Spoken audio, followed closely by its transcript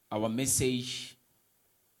Our message,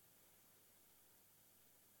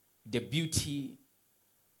 the beauty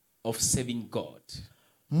of serving God.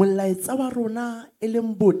 Molaetsa wa rona e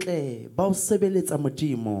leng botle ba o sebeletsa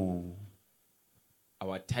Modimo.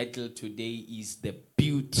 Our title today is the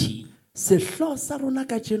beauty Sehloho sa rona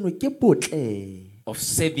kajeno ke botle of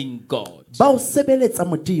serving God. ba o sebeletsa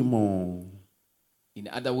Modimo. In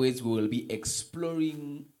other words, we will be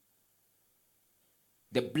exploring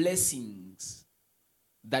the blessings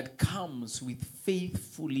that comes with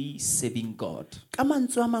faithfully serving God. Ka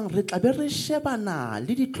mantswe a mang re tla be re shebana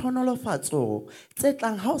le ditlhonolofatso tse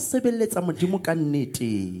tlang ha o sebeletsa Modimo ka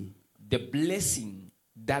nnete. The blessing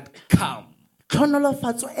that come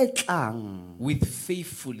Tlhonolofatso e tlang with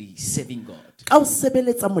faithfully serving God. ka o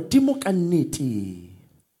sebeletsa Modimo ka nnete.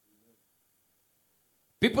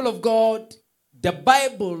 People of God, the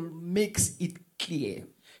Bible makes it clear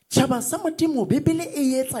Tjhaba sa Modimo Bibele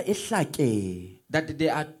e etsa e hlake that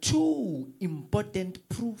there are two important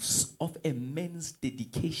proofs of a man's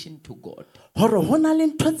dedication to God. hore ho na le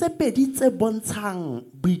ntho tse pedi tse bontshang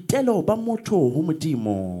boitelo ba motho ho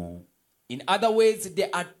Modimo. In other words, there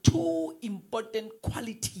are two important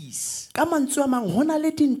qualities Ka mantswe a mang ho na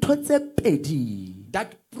le dintho tse pedi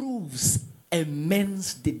that proves a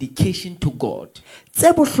man's dedication to God.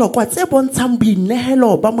 tse bohlokwa tse bontshang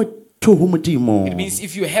boinehelo ba motho ho Modimo. It means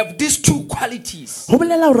if you have these two qualities, Ho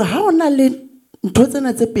bolela hore ha o na le ntho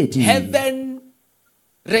tsena tse pedi, heaven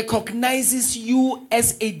recognizes you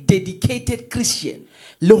as a dedicated Christian.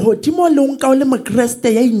 lehodimo le o nka o le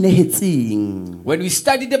mokreste ya inehetseng. When we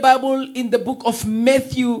study the Bible in the book of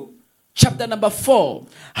Matthew, chapter number 4,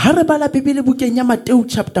 Ha re bala Bibele bukeng ya Mateo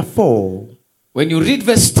chapter 4, when you read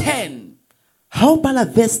verse 10, ha o bala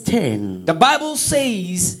verse 10, the Bible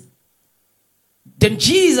says, then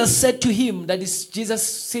Jesus said to him, that is Jesus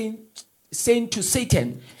saying to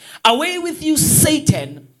Satan, away with you,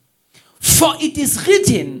 Satan, for it is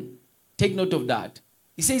written. Take note of that.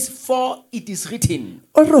 He says, for it is written.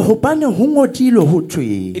 o re hobane ho ngodilwe ho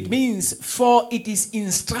thwe. It means, for it is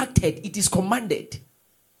instructed, it is commanded,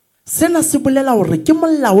 Sena se bolela hore ke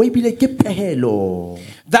molao ebile ke pehelo.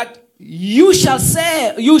 that you shall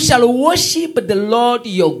worship the Lord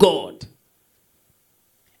your God,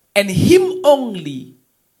 and him only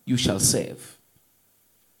you shall serve.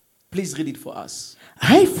 Please read it for us.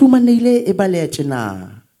 Ha e fumanehile e baleha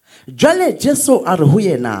tjena. Jwale Jesu a re ho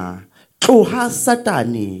yena, tloha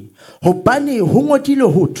Satane, hobane ho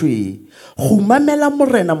ngodilwe ho thwe, kgumamela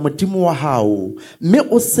morena Modimo wa hao, mme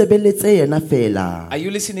o sebeletse yena fela. Are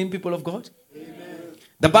you listening, people of God? Amen.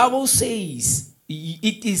 The Bible says,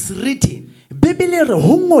 it is written. Bibele re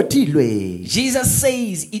ho ngodilwe. Jesus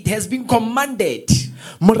says, it has been commanded.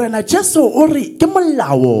 Morena Jesu o re ke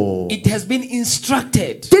molao. It has been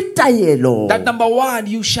instructed. Ke taelo. That number one,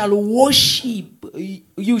 you shall worship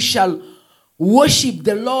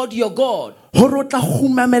the Lord your God. Hore o tla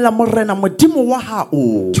kgumamela morena Modimo wa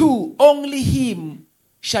hao. Two, only him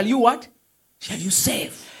shall you what? Shall you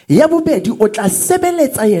serve. Ya bobedi o tla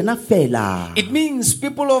sebeletsa yena fela. It means,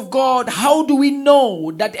 people of God, how do we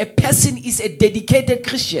know that a person is a dedicated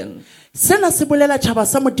Christian? Sena se bolela tjhaba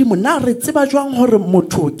sa Modimo na re tseba jwang hore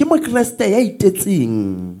motho ke mokreste ya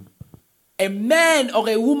itetseng. A man or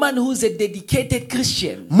a woman who is a dedicated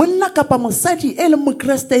Christian Monna kapa mosadi e leng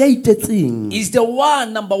mokreste ya itetseng is the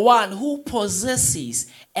one, number one, who possesses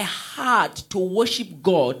a heart to worship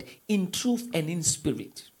God in truth and in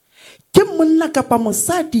spirit. ke monna kapa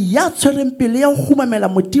mosadi ya tshwereng pele ya ho kgumamela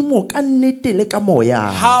Modimo ka nnete le ka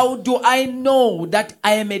moya. How do I know that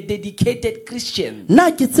I am a dedicated Christian? Na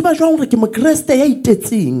ke tseba jwang hore ke mokreste ya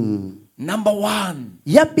itetseng? Number one,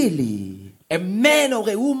 Ya pele, a man or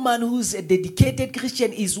a woman who's a dedicated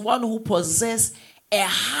Christian is one who possesses a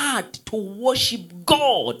heart to worship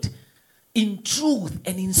God in truth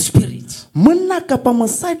and in spirit. monna kapa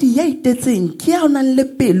mosadi ya itetseng ke ya o nang le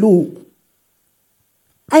pelo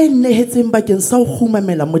a inehetseng bakeng sa ho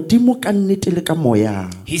kgumamela Modimo ka nnete le ka moya.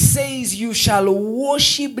 He says, you shall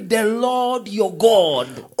worship the Lord your God.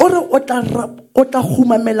 Ore o tla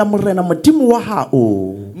kgumamela morena Modimo wa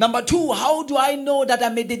hao. Number two, how do I know that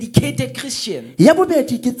I'm a dedicated Christian? Ya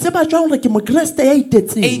bobedi ke tseba jwang hore ke mokreste ya A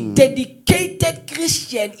itetseng? dedicated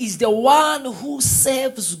Christian is the one who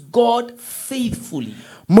serves God faithfully.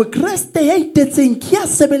 Mokreste ya itetseng ke ya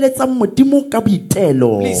sebeletsang Modimo ka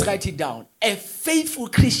boitelo. Please write it down. A faithful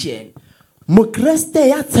Christian Mokreste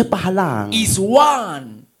ya tshepahalang is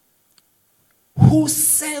one who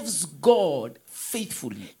serves God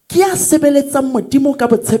faithfully. ke ya sebeletsang Modimo ka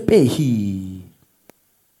botshepehi.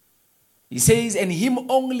 He says, and him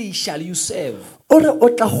only shall you serve. O re o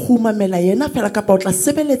tla khumamela yena fela kapa o tla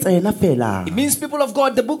sebeletsa yena fela. It means, people of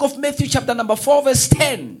God, the book of Matthew chapter number 4 verse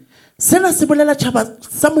 10 Sena se bolela tšhaba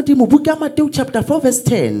sa Modimo buka ya Mateo chapter 4 verse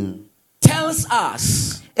 10. tells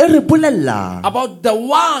us E re bolella about the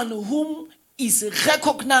one whom is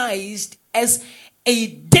recognized as a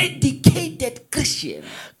dedicated Christian.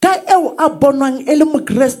 ka eo a bonwang e le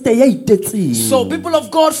mokreste ya itetseng. So, people of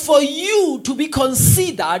God, for you to be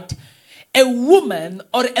considered a woman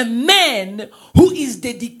or a man who is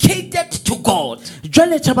dedicated to God,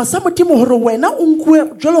 Jwale tšhaba sa Modimo hore wena o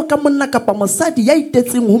nkuwe jwalo ka monna kapa mosadi ya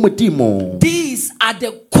itetseng ho Modimo. these are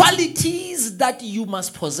the qualities that you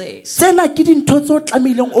must possess. Tsena ke dintho tse o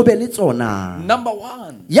tlamehileng o be le tsona. Number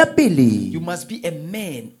one, Ya pele, you must be a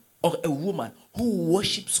man or a woman who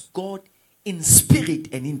worships God in spirit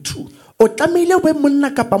and in truth. o tlamehile o be monna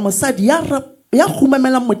kapa mosadi ya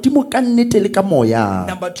khumamela Modimo ka nnete le ka moya.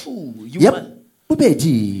 Number two, Ya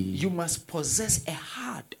bobedi, you must possess a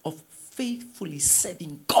heart of faithfully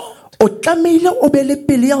serving God. o tlamehile o be le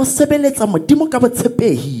pele ya ho sebeletsa Modimo ka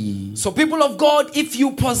botshepehi. So, people of God, if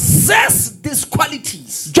you possess these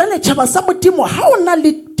qualities, Jwale tšhaba sa Modimo ha o na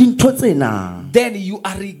le dintho tsena, then you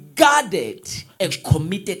are regarded a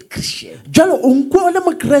committed Christian. jwale o nkuwe o le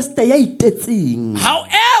mokreste ya itetseng.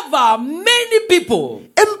 However, many people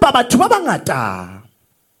Empa batho ba bangata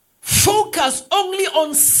focus only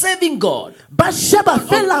on serving God. ba sheba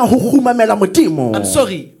fela ho khumamela Modimo. I'm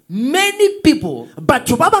sorry, many people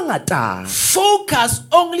Batho ba bangata focus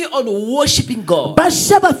only on worshiping God. ba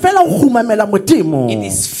sheba fela ho khumamela Modimo. It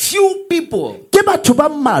is few people Ke batho ba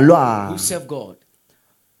mmalwa who serve God.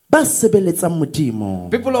 ba sebeletsang Modimo.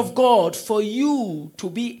 People of God, for you to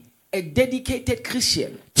be a dedicated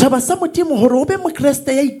Christian, Tšhaba sa Modimo hore o be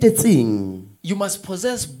mokreste ya itetseng, you must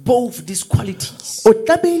possess both these qualities. o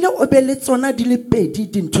tlamehile o be le tsona di le pedi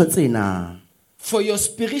dintho tsena. For your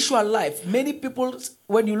spiritual life, many people,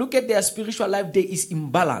 when you look at their spiritual life, there is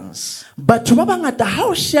imbalance. Batho ba bangata ha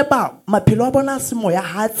o sheba maphelo a bona a semoya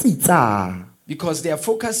ha a tsitsa. Because they are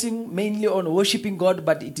focusing mainly on worshiping God,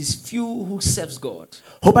 but it is few who serves God.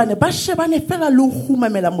 Hobane ba shebane fela le ho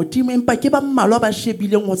khumamela Modimo empa ke ba mmalwa ba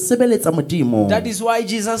shebileng ho sebeletsa Modimo. That is why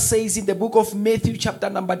Jesus says in the book of Matthew chapter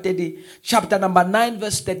number 9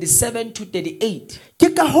 verse 37 to 38.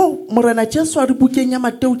 Ke ka ho morena Jesu a re bukeng ya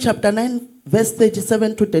Mateo chapter 9 verse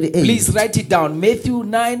 37 to 38. Please write it down. Matthew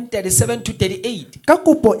 9, 37 to 38. Ka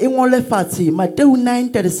kopo e ngole fatshe Mateo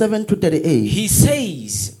 9:37 to 38. He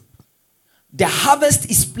says, the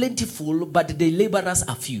harvest is plentiful, but the laborers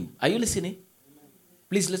are few. Are you listening?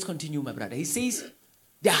 Please, let's continue, my brother. He says,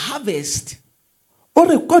 the harvest O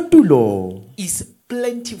re kotulo is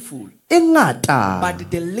plentiful, e ngata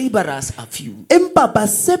but the laborers are few. empa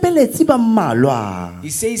basebeletsi ba mmalwa. He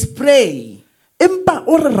says, pray Empa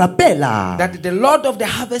o re rapela that the Lord of the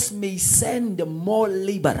harvest may send more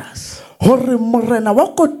laborers. hore morena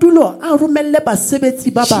wa kotulo a romelle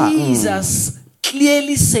basebetsi ba bang. Jesus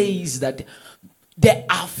clearly says that there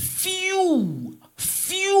are few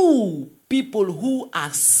people who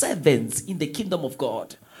are servants in the kingdom of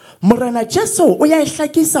God. Morena Jesu o ya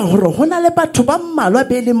hlakisa hore hona le batho ba mmalwa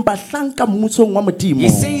be leng bahlanka mmusong wa Modimo. He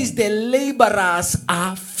says the laborers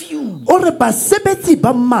are few. O re basebetsi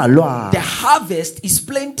ba mmalwa The harvest is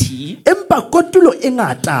plenty, empa kotulo e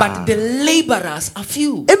ngata but the laborers are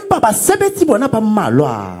few. empa basebetsi bona ba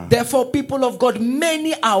mmalwa. Therefore, people of God,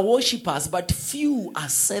 many are worshippers, but few are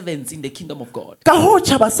servants in the kingdom of God. Ka ho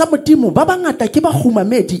tšhaba sa Modimo ba bangata ke ba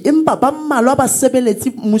khumamedi empa ba mmalwa ba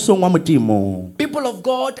sebeletsi mmusong wa Modimo. People of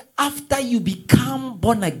God, after you become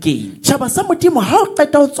born again, Tšhaba sa Modimo ha o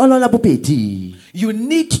qeta ho tswalola bobedi, you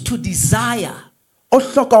need to desire o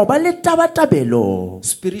hloka ho ba le tabatabelo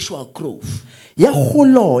spiritual growth. ya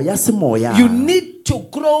kgolo ya semoya. You need to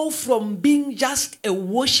grow from being just a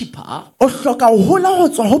worshipper, O hloka ho hola ho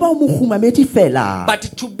tswa ho ba mohumamedi fela, but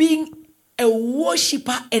to being a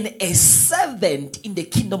worshipper and a servant in the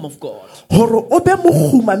kingdom of God. hore o be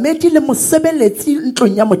mohumamedi le mosebeletsi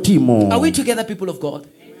ntlong ya Modimo. Are we together, people of God?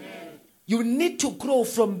 You need to grow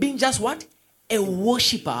from being just what? A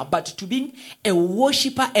worshipper, but to being a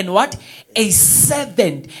worshipper and what? A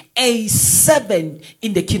servant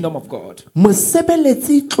in the kingdom of God.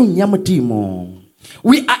 Mosebeletsi ntlong ya Modimo.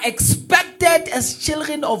 We are expected as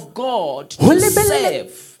children of God Ho to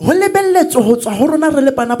serve ho lebelletswe ho tswa ho rona re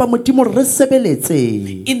le bana ba Modimo re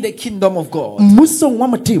sebeletse in the kingdom of God. mmusong wa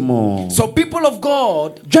Modimo. So, people of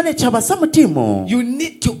God, Jwale tšhaba sa Modimo you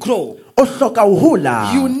need to grow. o hloka ho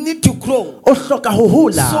hola, You need to grow o hloka ho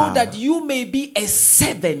hola so that you may be a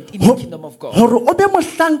servant in the kingdom of God. hore o be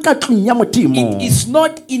mohlanka tlong ya Modimo. It is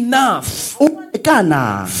not enough O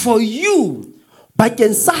lekana for you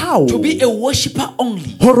bakeng sa hao to be a worshipper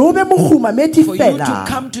only. hore o be mogumamedi For you to fela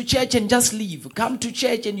come to church and just leave. Come to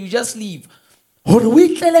church and you just leave. hore o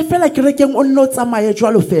itlele fela kerekeng o nne o tsamaye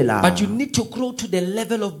jwalo fela But you need to grow to the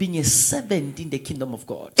level of being a servant in the kingdom of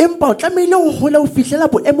God. empa o tlamehile o hole o fihlela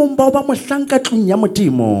boemong ba o ba mohlanka tlung ya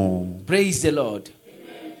modimo. Praise the Lord.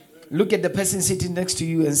 Look at the person sitting next to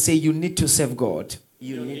you and say, you need to serve God.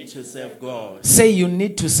 You need to serve God. Say, you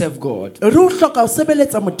need to serve God. Re o hloka ho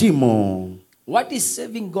sebeletsa modimo. What is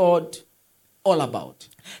serving God all about?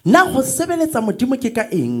 Na ho sebeletsa modimo ke ka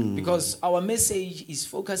eng? Because our message is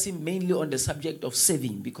focusing mainly on the subject of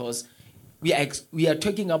serving, because we are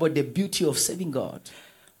talking about the beauty of serving God.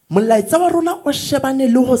 Molaetsa wa rona o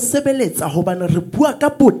shebane le ho sebeletsa hobane re bua ka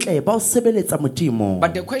botle ba ho sebeletsa modimo.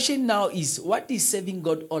 But the question now is, what is serving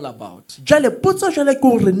God all about? Jwale potso jwale ke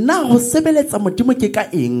hore na ho sebeletsa modimo ke ka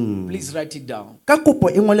eng? Please write it down. Ka kopo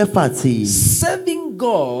e ngole fatshe. Serving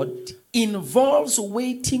God involves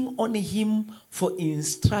waiting on Him for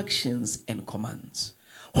instructions and commands.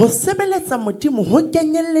 Ho sebeletsa modimo ho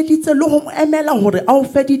kenyeleditse le ho mo emela hore a o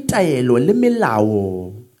fe ditaelo le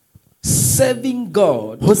melao. Serving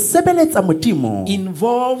God Ho sebeletsa modimo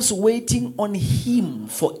involves waiting on Him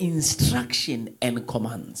for instruction and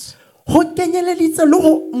commands. ho kenyeleditse le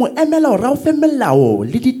ho mo emela hore a o fe melao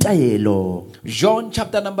le ditaelo. John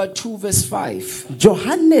chapter number 2 verse 5.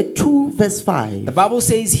 Johane 2 verse 5. The Bible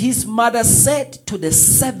says his mother said to the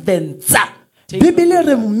servants. Bibele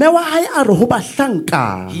re mme wa hae a re ho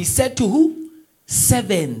bahlanka. He said to who?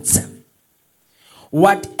 Servants.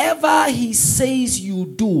 Whatever he says you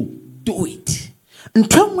do, do it.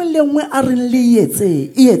 Ntho nngwe le nngwe a reng le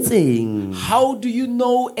etse e etseng. How do you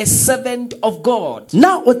know a servant of God?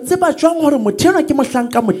 Na o tseba jwang hore motho enwa ke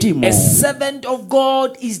mohlanka modimo? A servant of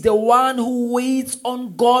God is the one who waits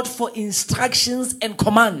on God for instructions and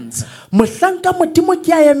commands. Mohlanka modimo ke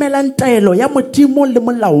a emelang taelo ya modimo le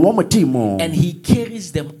molao wa modimo. And he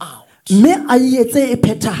carries them out. Mme a etse e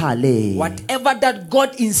phethahale. Whatever that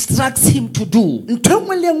God instructs him to do, Ntho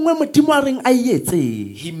nngwe le nngwe modimo a reng a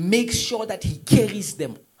etse. he makes sure that he carries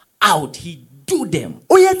them out. He do them.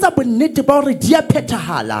 O etsa bonnete ba hore di a The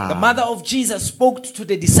phethahala. mother of Jesus spoke to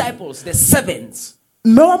the disciples, the servants.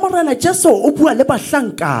 Mme wa morena Jesu o bua le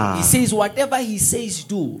bahlanka. He says, whatever he says,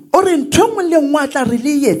 do. O re ntho nngwe le nngwe a tla re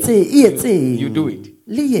le etse e etseng. You do it.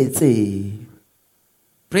 Le etse.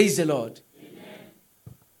 Praise the Lord.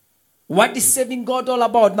 What is serving God all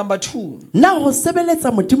about? Number 2. Na ho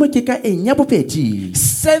sebeletsa modimo ke ka eng ya bobedi?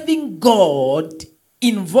 Serving God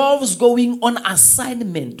involves going on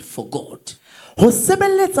assignment for God. Ho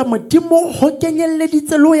sebeletsa modimo ho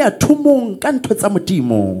kenyeleditse lo ya thumong ka ntho tsa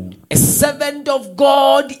modimo. A servant of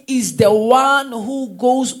God is the one who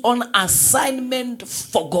goes on assignment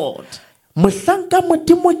for God. Mohlanka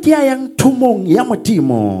modimo ke a yang thumong ya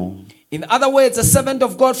modimo. In other words, a servant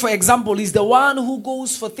of God, for example, is the one who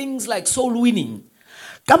goes for things like soul winning.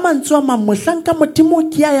 Ka mantswe a mang mohlanka modimo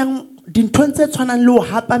ke a yang dinthong tse tshwanang le ho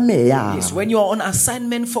hapa meya. Yes, when you are on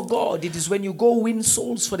assignment for God, it is when you go win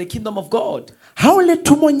souls for the kingdom of God. Ha o le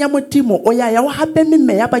thumong ya modimo o ya o hape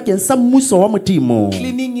meya bakeng sa mmuso wa modimo.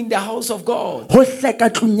 Cleaning in the house of God. Ho hleka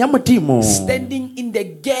tlung ya modimo. Standing in the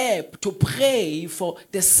gap to pray for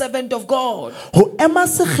the servant of God. Ho ema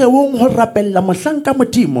sekgeong ho rapella mohlanka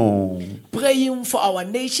modimo. Praying for our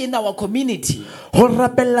nation, our community. Ho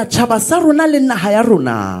rapella tjhaba sa rona le naha ya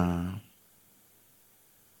rona.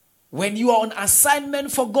 When you are on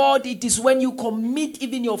assignment for God, it is when you commit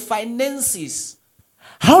even your finances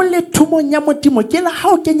Ha o le thumong ya modimo ke la ha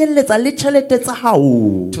o kenyeletsa le tjhelete tsa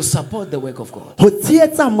hao to support the work of God. ho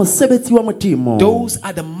tsietsa mosebetsi wa modimo. Those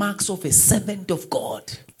are the marks of a servant of God.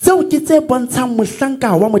 Tseo ke tse bontshang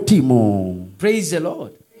mohlanka wa modimo. Praise the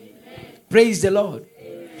Lord. Praise the Lord.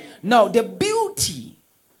 Now, the beauty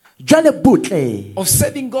Jwale botle of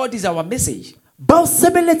serving God is our message. ba o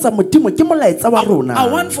sebeletsa modimo ke molaetsa wa rona. I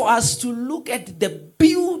want for us to look at the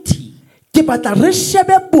beauty Ke batla re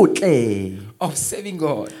shebe botle of serving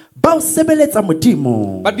God. ba o sebeletsa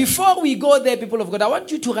modimo. But before we go there, people of God, I want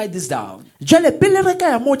you to write this down. Jwale pele re ka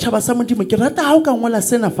ya mo tjhaba sa modimo ke rata ha o ka ngola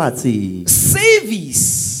sena fatshe.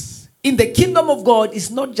 Service in the kingdom of God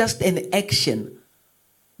is not just an action,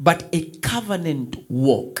 but a covenant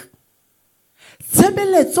walk.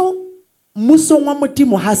 Sebeletso musong wa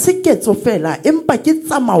modimo ha se ketso fela empa ke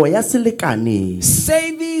tsamao ya selekane.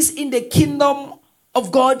 Service in the kingdom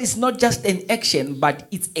of God is not just an action, but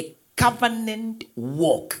it's a covenant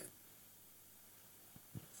walk.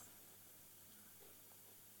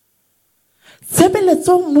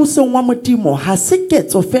 Sebeletso musong wa modimo ha se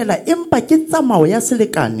ketso fela empa ke tsamao ya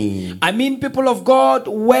selekane. I mean, people of God,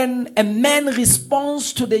 when a man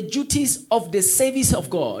responds to the duties of the service of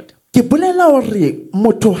God, ke bolela hore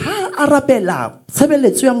motho ha arabela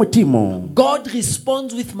tshebeletso ya modimo, God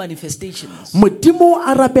responds with manifestations. modimo o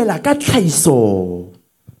arabela ka tlhaiso.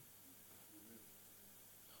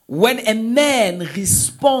 When a man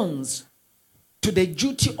responds to the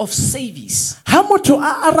duty of service, Ha motho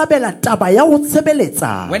a arabela taba ya ho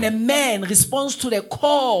tshebeletsa, when a man responds to the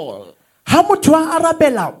call ha motho a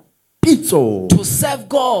arabela pitso to serve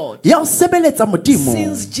God, ya ho sebeletsa modimo,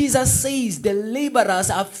 since Jesus says the laborers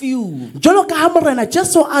are few, jwalo ka ha morena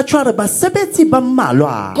Jesu a tshwa re basebetsi ba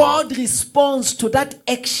mmalwa, God responds to that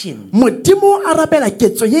action modimo o arabela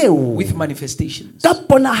ketso eo with manifestations. ka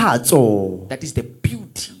ponahatso. That is the beauty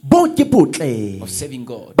Bo ke botle of serving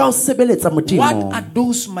God. ba ho sebeletsa What modimo. are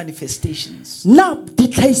those manifestations? Na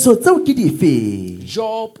ditlhaiso tseo ke dife?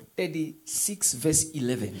 Job 36 verse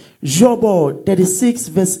 11. Job 36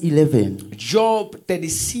 verse 11. Job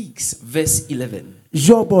 36 verse 11.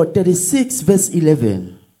 Job 36 verse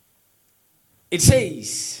 11. It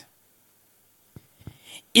says,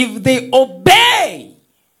 if they obey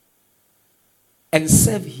and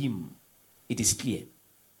serve him, it is clear.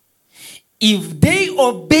 If they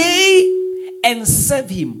obey and serve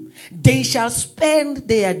him, they shall spend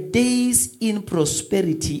their days in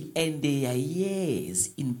prosperity and their years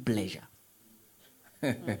in pleasure.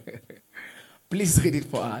 Please read it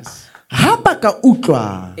for us. Ha ba ka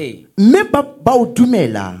utlwa Eh. mme ba o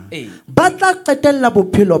dumela, Eh. ba tla qetella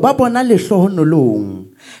bophelo ba bona lehlohonolong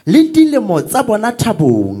le dilemo tsa bona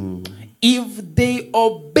thabong. If they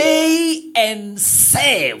obey and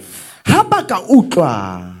serve. Ha ba ka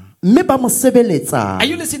utlwa mme ba mo sebeletsa. Are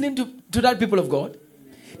you listening to that, people of God?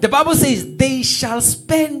 The Bible says they shall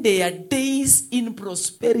spend their days in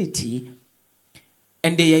prosperity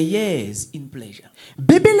and their years in pleasure.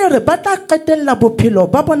 Bibele re ba tla qetella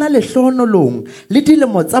bophelo ba bona lehlohonolong le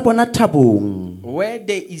dilemo tsa bona thabong. Where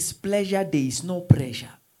there is pleasure, there is no pressure.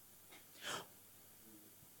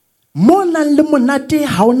 Mo nang le monate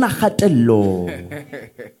ha ona kgatello.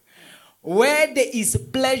 Where there is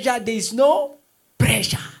pleasure, there is no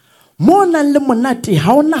pressure. Mo nang le monate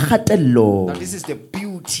ha ona kgatello. Now this is the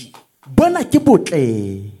beauty. Bona ke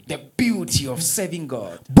botle. The beauty of serving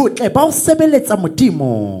God. Botle ba ho sebeletsa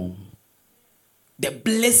modimo. The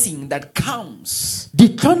blessing that comes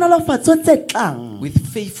Ditlhonolofatso tse tlang with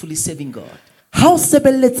faithfully serving God. ha o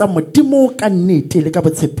sebeletsa modimo ka nnete le ka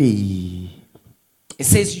botshepehi. It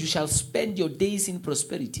says you shall spend your days in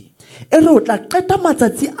prosperity. E re o tla qeta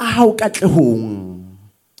matsatsi a hao katlehong.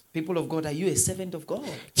 People of God, are you a servant of God?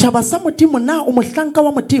 Tjhaba sa modimo na o mohlanka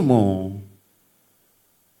wa modimo?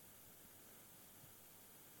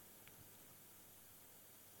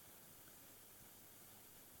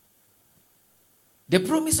 The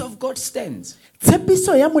promise of God stands.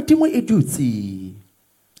 Tshepiso ya modimo e dutse.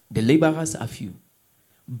 The laborers are few.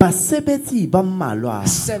 Basebetsi ba mmalwa.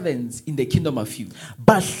 Servants in the kingdom are few.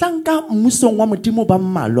 Bahlanka mmusong wa modimo ba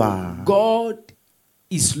mmalwa. God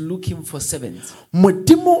is looking for servants.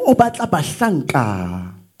 Modimo o batla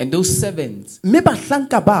bahlanka. And those servants Mme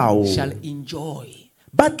bahlanka bao shall enjoy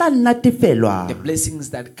ba tla natefelwa the blessings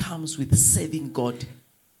that comes with serving God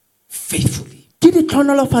faithfully. ke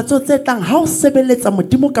ditlhonolofatso tse tlang ha o sebeletsa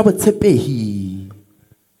modimo ka botshepehi.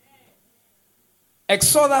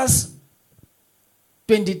 Exodus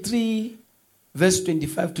 23 verse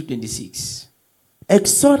 25 to 26.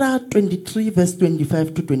 Exodus 23 verse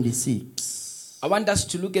 25 to 26. I want us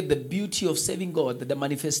to look at the beauty of serving God, the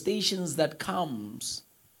manifestations that comes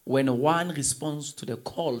when one responds to the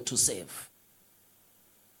call to serve.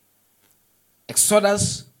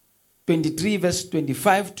 Exodus 23 verse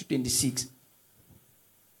 25 to 26.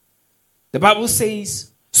 The Bible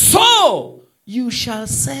says, so you shall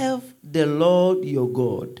serve the Lord your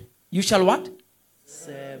God. You shall what?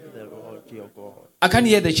 Serve the Lord your God. I can't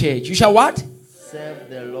hear the church. You shall what? Serve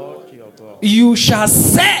the Lord your God. You shall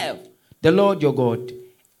serve the Lord your God,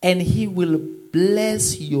 and he will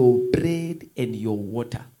bless your bread and your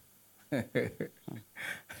water.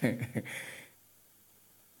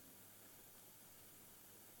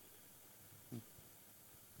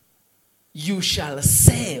 You shall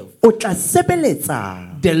serve O tla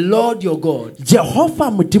sebeletsa the Lord your God, Jehova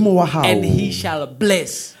modimo wa hao. and he shall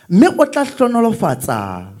bless Mme o tla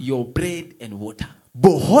hlonolofatsa your bread and water.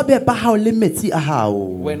 bohobe ba hao le metsi a hao.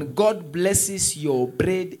 When God blesses your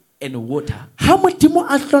bread and water, Ha modimo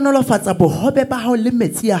a hlonolofatsa bohobe ba hao le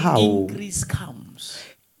metsi a hao, increase comes.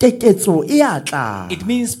 keketso e a tla. It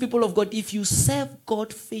means, people of God, if you serve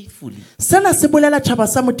God faithfully, Sena se bolela tjhaba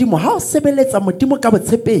sa modimo ha o sebeletsa modimo ka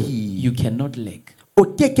botshepehi, you cannot lack. o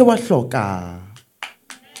keke wa hloka.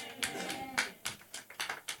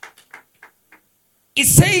 It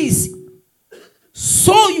says,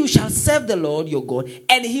 so you shall serve serve the Lord your God,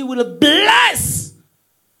 and he will bless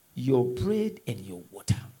your bread and your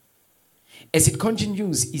water. As it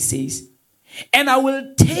continues, he says, and I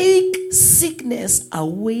will take sickness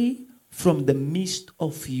away from the midst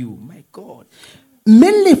of you. My God.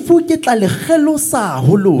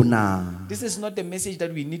 This is not the message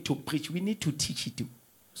that we need to preach. We need to teach it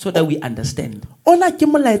so that we understand.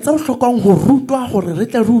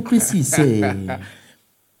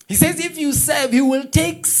 He says, if you serve, he will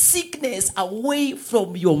take sickness away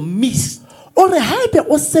from your midst.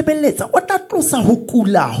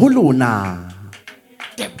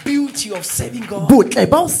 The beauty of serving God.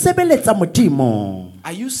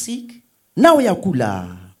 Are you sick?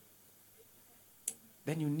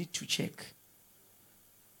 Then you need to check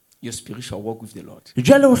your spiritual walk with the Lord.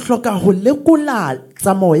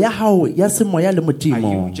 Are you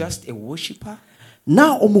just a worshipper?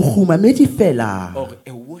 Or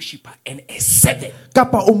a worshipper and a servant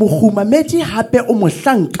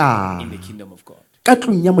in the kingdom of God?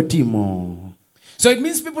 So it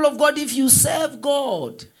means, people of God, if you serve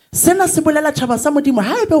God,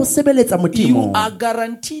 you are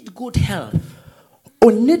guaranteed good health.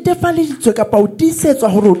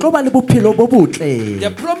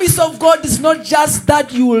 The promise of God is not just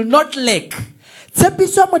that you will not lack, but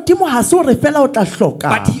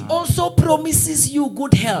he also promises you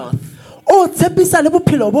good health.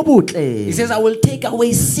 He says, I will take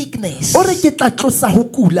away sickness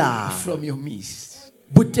from your midst.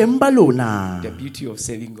 The beauty of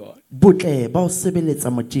serving God.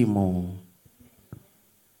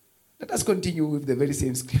 Let us continue with the very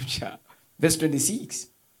same scripture. Verse 26.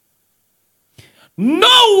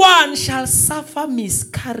 No one shall suffer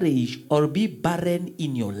miscarriage or be barren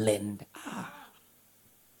in your land.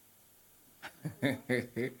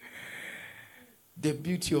 The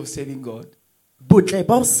beauty of serving God.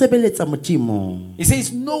 He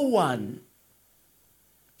says, no one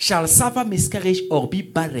shall suffer miscarriage or be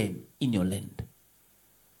barren in your land.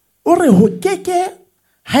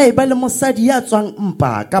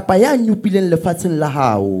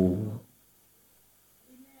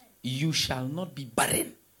 You shall not be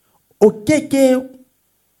barren.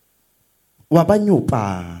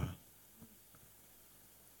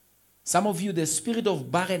 Some of you, the spirit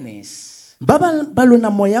of barrenness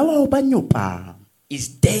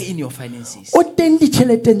is there in your finances.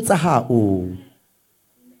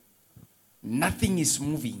 Nothing is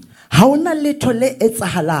moving.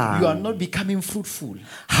 You are not becoming fruitful.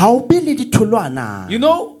 You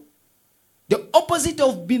know, the opposite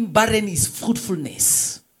of being barren is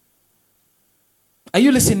fruitfulness. Are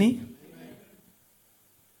you listening?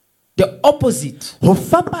 The opposite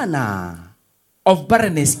of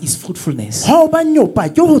barrenness is fruitfulness.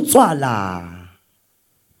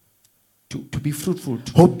 To be fruitful,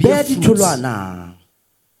 to bear fruits.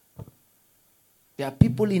 There are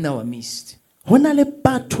people in our midst.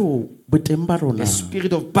 The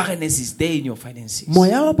spirit of barrenness is there in your finances. I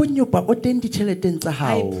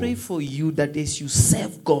pray for you that as you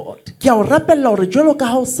serve God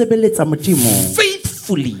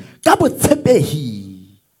faithfully,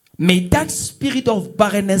 may that spirit of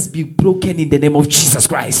barrenness be broken in the name of Jesus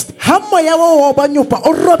Christ.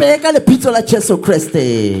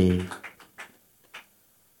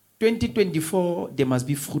 2024, there must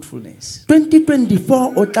be fruitfulness.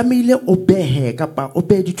 2024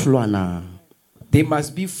 there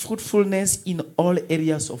must be fruitfulness in all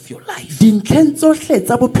areas of your life.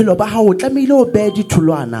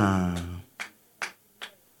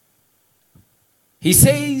 He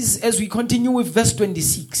says, as we continue with verse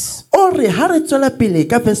 26,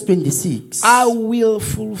 I will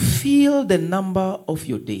fulfill the number of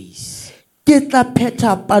your days.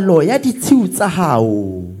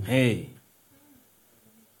 Hey,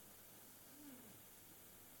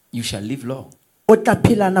 you shall live long.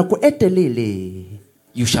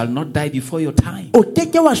 You shall not die before your time.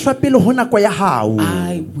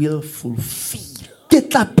 I will fulfill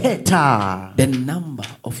the number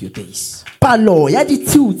of your days.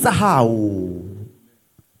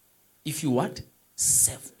 If you what?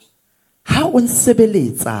 Serve me.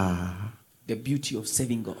 The beauty of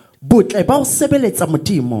serving God.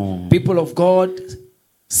 People of God,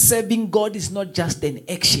 serving God is not just an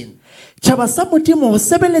action, but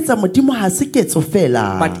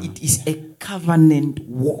it is a covenant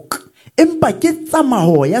walk.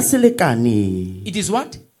 It is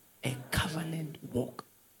what? A covenant walk.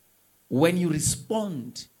 When you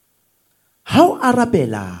respond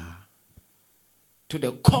to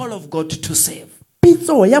the call of God to serve, He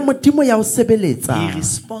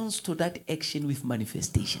responds to that action with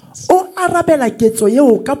manifestations.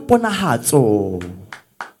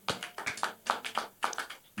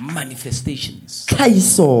 manifestations.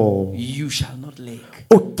 tlhahiso You shall not lack.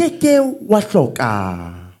 o keke wa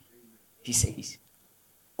hloka. He says,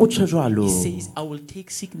 O tjho jwalo. I will take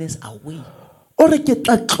sickness away O re ke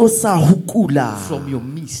tla tlosa ho kula from your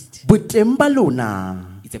midst. boteng ba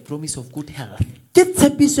lona. It's a promise of good health. Ke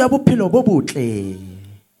tshepiso ya bophelo bo botle.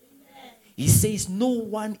 He says, no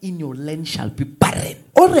one in your land shall be barren.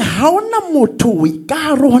 O re ha ona motho ka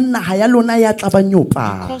hare ho naha ya lona ya tla ba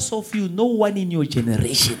nyopa. Because of you, no one in your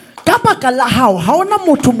generation Ka baka la hao ha ona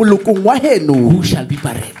motho molokong wa heno who shall be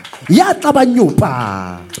barren. ya tla ba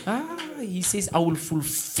nyopa. He says, I will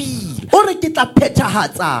fulfill O re ke tla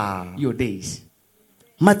phethahatsa your days.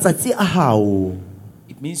 matsatsi a hao.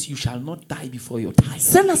 It means you shall not die before your time.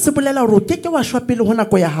 Sena se bolela hore o keke wa shwa pele ho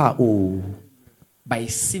nako ya hao. By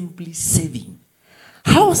simply serving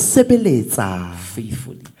Ha o sebeletsa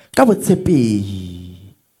faithfully. ka botshepehi,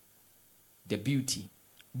 The beauty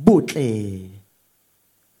botle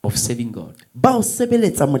of serving God. ba o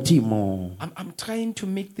sebeletsa Modimo. I'm trying to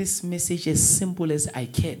make this message as simple as I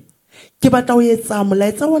can. Ke batla ho etsa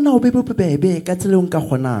molaetsa ona o be bobebe ka tsela e nka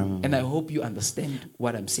kgonang. And I hope you understand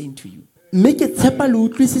what I'm saying to you. Mme ke tshepa le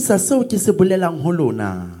utlwisisa seo ke se bolelang ho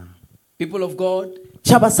lona. People of God,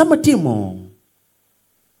 Tjhaba sa Modimo,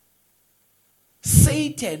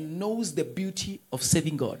 Satan knows the beauty of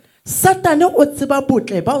serving God. Satane o tseba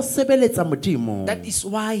botle ba o sebeletsa Modimo. That is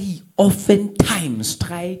why he oftentimes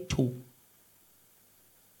tries to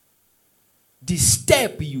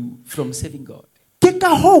disturb you from serving God. Ke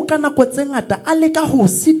ka hoo ka nako tse ngata a leka ho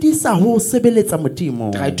sitisa ho sebeletsa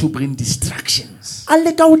Modimo. Try to bring distractions. A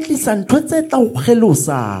leka ho tlisa ntho tse tla o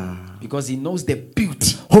kgelosa. Because he knows the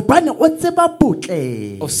beauty Hobane o tseba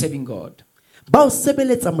botle of serving God. ba o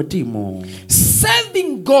sebeletsa Modimo.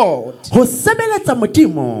 Serving God, Ho sebeletsa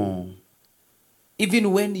Modimo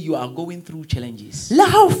even when you are going through challenges, le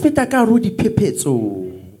ha o feta ka hare ho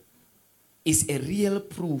diphephetso, is a real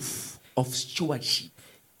proof of stewardship.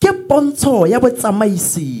 ke pontsho ya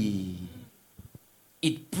botsamaisi.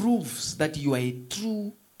 It proves that you are a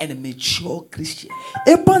true and a mature Christian.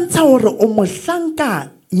 E bontsha hore o mohlanka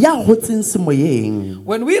ya hotseng semoyeng.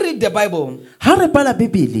 When we read the Bible, Ha re bala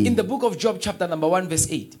Bibele in the book of Job chapter number 1 verse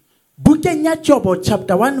 8, bukeng ya Job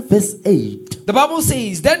chapter 1 verse 8, the Bible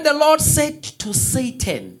says, then the Lord said to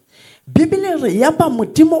Satan, Bibele re ya ba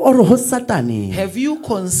Modimo o re ho Satane, have you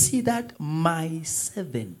considered my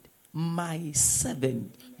servant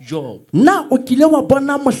Job? na o kile wa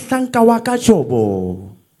bona mohlanka wa ka Job?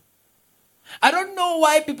 I don't know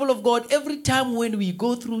why, people of God, every time when we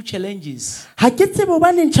go through challenges, Ha ke tsebe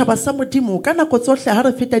hobaneng tjhaba sa Modimo ka nako tsohle ha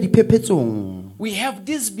re feta diphephetsong we have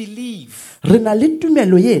this belief re na le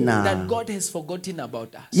tumelo that ena God has forgotten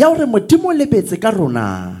about us. ya hore Modimo o lebetse ka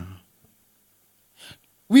rona.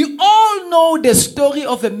 We all know the story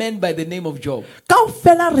of a man by the name of Job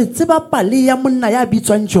Kaofela re tseba pale ya monna ya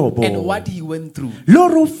bitswang Job and what he went through. le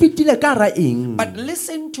hore o fetile ka hara eng. But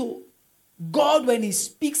listen to God when he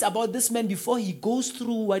speaks about this man before he goes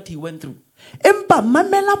through what he went through. Empa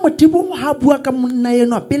mamela Modimo ha bua ka monna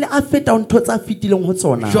enwa pele a feta ntho tsa fitileng ho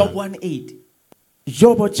tsona. Job 1:8.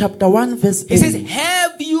 Job chapter 1 verse 8. He says,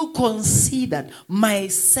 have you considered my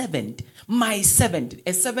servant? My servant.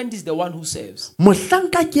 A servant is the one who serves.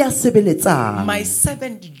 Mohlanka ke ya sebeletsang. My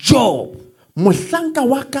servant Job. Mohlanka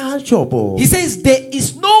wa ka Job. He says, there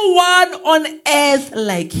is no one on earth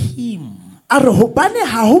like him. A re hobane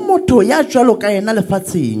ha ho motho ya jwalo ka yena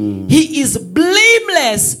lefatsheng. He is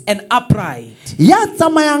blameless and upright. Ya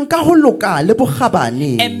tsamayang ka ho loka le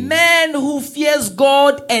bokgabane. A man who fears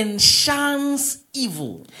God and shuns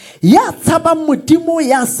evil. Ya tshabang Modimo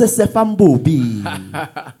ya sesefang bobi.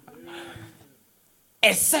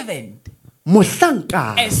 A servant.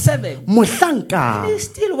 Mohlanka. A servant. Mohlanka. He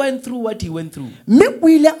still went through what he went through. Mme o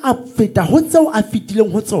ile a feta ho tseo a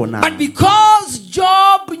fitileng ho tsona. But because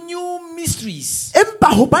Job knew mysteries, Empa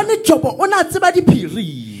hobane Job o na tseba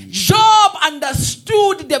diphiri. Job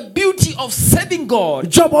understood the beauty of serving God.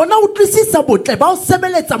 Job o na utlwisisa botle ba o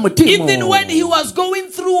sebeletsa Modimo. Even when he was going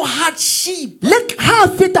through hardship. Le ha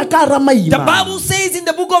feta ka hara maima. The Bible says in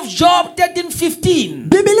the book of Job 13:15.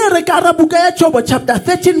 Bibele re ka hara buka ya Job chapter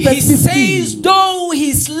 13 verse 15. He says, though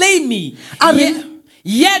he slay me,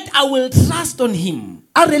 yet I will trust on him.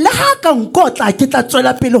 A re le ha ka nkotla ke tla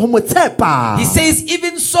tswela pele ho mo tshepa. He says,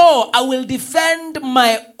 even so, I will defend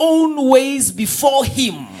my own ways before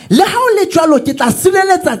him. Le ha o le jwalo ke tla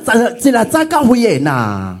sireletsa tsela tsa ka ho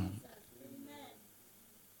yena.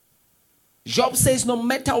 Job says, no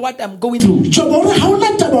matter what I'm going through, Job o re ha ona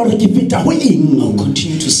taba hore ke feta ho eng. I'll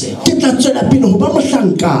continue to serve. Ke tla tswela pele ho ba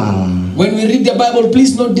mohlanka. When we read the Bible,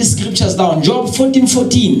 please note these scriptures down. Job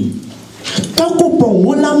 14:14. Ka kopo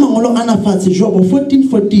ngola mangolo ana fatshe Job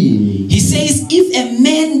 14:14. He says, if a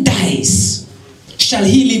man dies, shall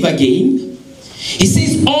he live again? He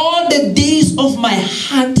says, all the days of my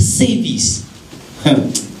heart service,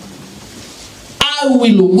 I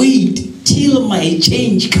will wait till my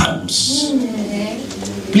change comes.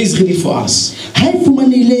 Please read it for us. Hai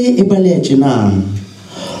fumanile e bale tjena.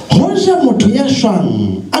 Hoja motho ya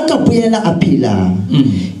shwang aka boela a phela.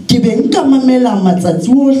 Ke be nka mamela matsatsi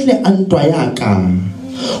ohle a ntwa ya ka.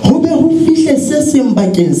 Ho be ho fihle se seng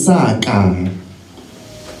bakeng sa ka.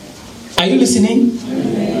 Are you listening?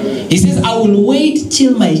 He says, I will wait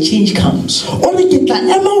till my change comes. O re ke tla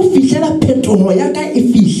ema ho fihlela phetoho ya ka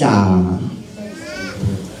e fihla.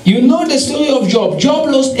 You know the story of Job. Job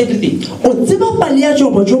lost everything. O tseba pale ya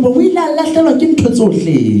Job, Job o ile a lahlehelwa ke ntho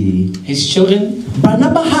tsohle. His children,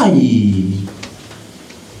 Bana ba hae,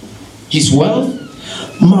 his wealth,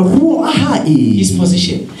 maruo a hae, his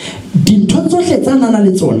position. dintho tsohle tsa nana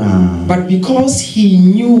le tsona. But because he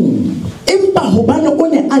knew Empa hobane o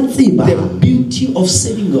ne a tseba the beauty of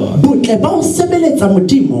serving God, botle ba ho sebeletsa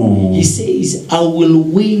Modimo, he says, I will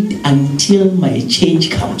wait until my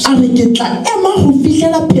change comes. a re ke tla ema ho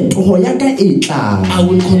fihlela phetoho ya ka e tla. I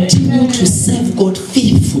will continue to serve God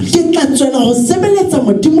faithfully. Ke tla tswela ho sebeletsa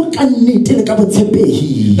Modimo ka nnete le ka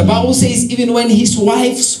botshepehi. The Bible says, even when his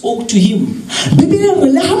wife spoke to him, Bibele re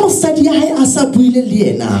le ha mosadi ya hae a sa buile le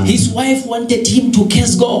yena, his wife wanted him to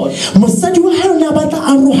curse God. mosadi wa hae o ne a batla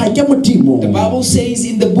a roha ke Modimo. The Bible says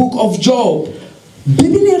in the book of Job,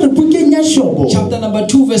 Bibele re bukeng ya Job, chapter number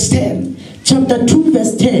 2, verse 10, chapter 2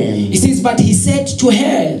 verse 10. it says, but he said to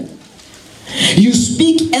her, you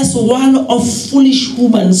speak as one of foolish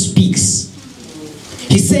woman speaks.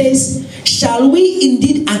 He says, shall we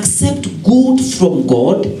indeed accept good from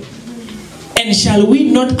God? And shall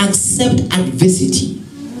we not accept adversity?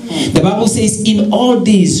 The Bible says, in all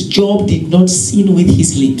this, Job did not sin with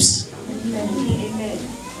his lips.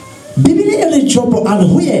 Bibele e re Job a re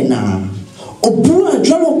ho yena, o bua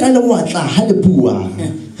jwalo ka lewatla ha le bua.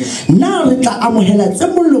 Na re tla amohela tse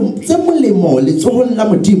molemo letsohong la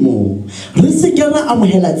Modimo, re se ke ra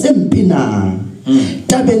amohela tse mpe na.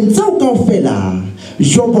 Tabeng tseo kaofela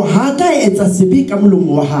Job ha ka etsa sebe ka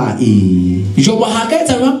molomo wa hae. Job ha ka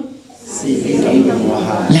etsa jwang?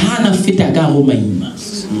 Le ha na feta ka ho maima.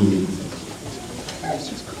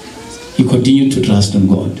 He continued to trust on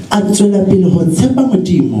God. A tswela pele ho tshepa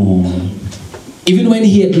Modimo. Even when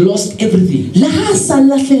he had lost everything, Le ha sa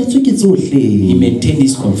lahlehetswe ke he tsohle, maintained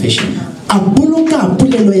his confession. a boloka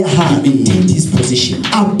polelo ya He hae, maintained his position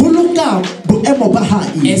a boloka boemo ba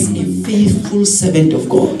hae as a faithful servant of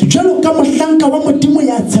God. jwalo ka mohlanka wa Modimo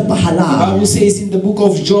ya The tshepahalang. Bible says in the book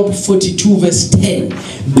of Job 42 verse 10,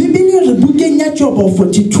 Bibele re bukeng ya Job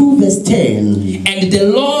 42 verse 10. and the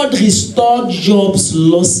Lord restored Job's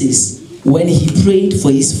losses when he prayed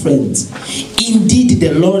for his friends. Indeed,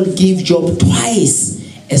 the Lord gave Job twice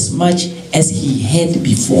as much as he had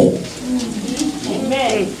before.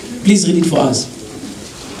 Amen. Please read it for us.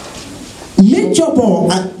 Me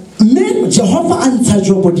Jehova a ntsha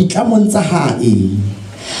Job ditlamong tsa hae,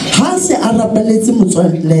 ha se a rapeletse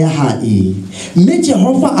motswalle ya hae, mme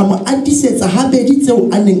Jehova a mo atisetsa habedi tseo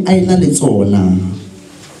a neng a ena le tsona.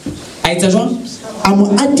 A etsa jwang? A mo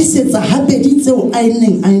atisetsa habedi tseo a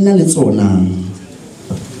neng a ena le tsona.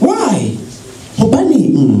 Why?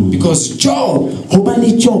 Hobaneng? Because Job,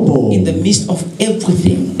 Hobane Job in the midst of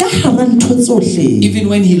everything, ka hara ntho tsohle, even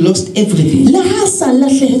when he lost everything, le ha sa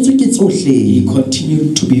lahlehetswe ke he tsohle,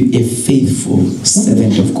 continued to be a faithful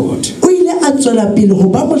servant of God. o ile a tswela pele ho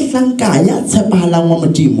ba mohlanka ya tshepahalang wa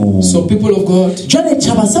Modimo. So, people of God, Jwale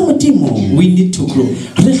tjhaba sa Modimo, we need to grow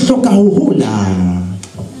re hloka ho hola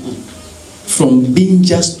from being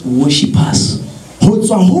just worshippers, ho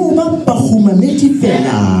tswa ho ba bahumamedi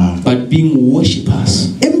fela, but being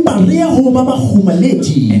worshippers empa re ya ho ba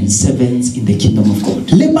bahumamedi and servants in the kingdom of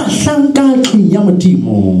God. le bahlanka tlung ya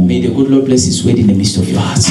Modimo. May the good Lord bless his word in the midst of your hearts.